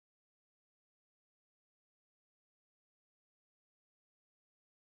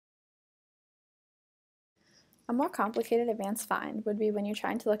A more complicated advanced find would be when you're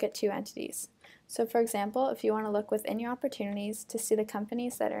trying to look at two entities. So for example, if you want to look within your opportunities to see the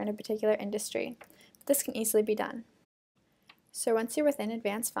companies that are in a particular industry, this can easily be done. So once you're within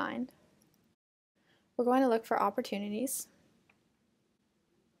advanced find, we're going to look for opportunities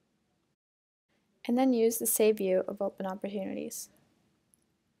and then use the Save View of Open Opportunities.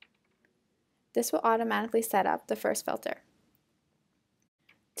 This will automatically set up the first filter.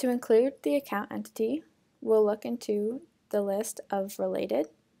 To include the account entity, we'll look into the list of related.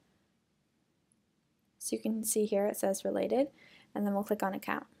 So you can see here it says related, and then we'll click on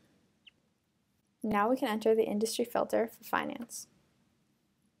account. Now we can enter the industry filter for finance.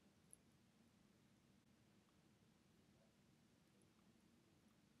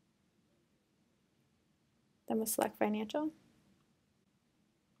 Then we'll select financial.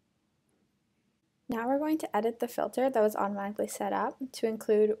 Now we're going to edit the filter that was automatically set up to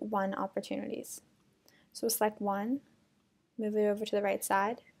include one opportunities. So we'll select one, move it over to the right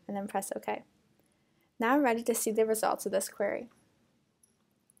side, and then press OK. Now I'm ready to see the results of this query.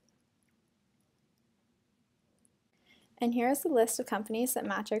 And here is the list of companies that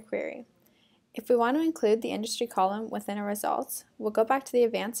match our query. If we want to include the industry column within our results, we'll go back to the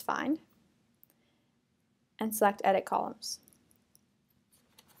Advanced Find and select Edit Columns.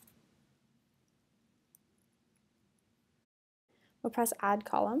 We'll press Add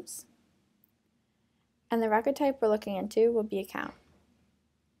Columns, and the record type we're looking into will be Account.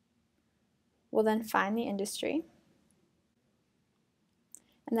 We'll then find the industry,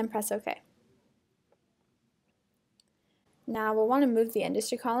 and then press OK. Now we'll want to move the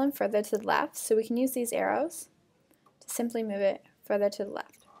industry column further to the left, so we can use these arrows to simply move it further to the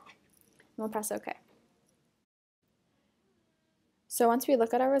left. And we'll press OK. So once we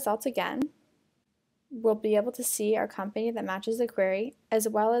look at our results again, we'll be able to see our company that matches the query, as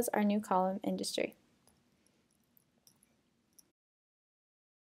well as our new column, industry.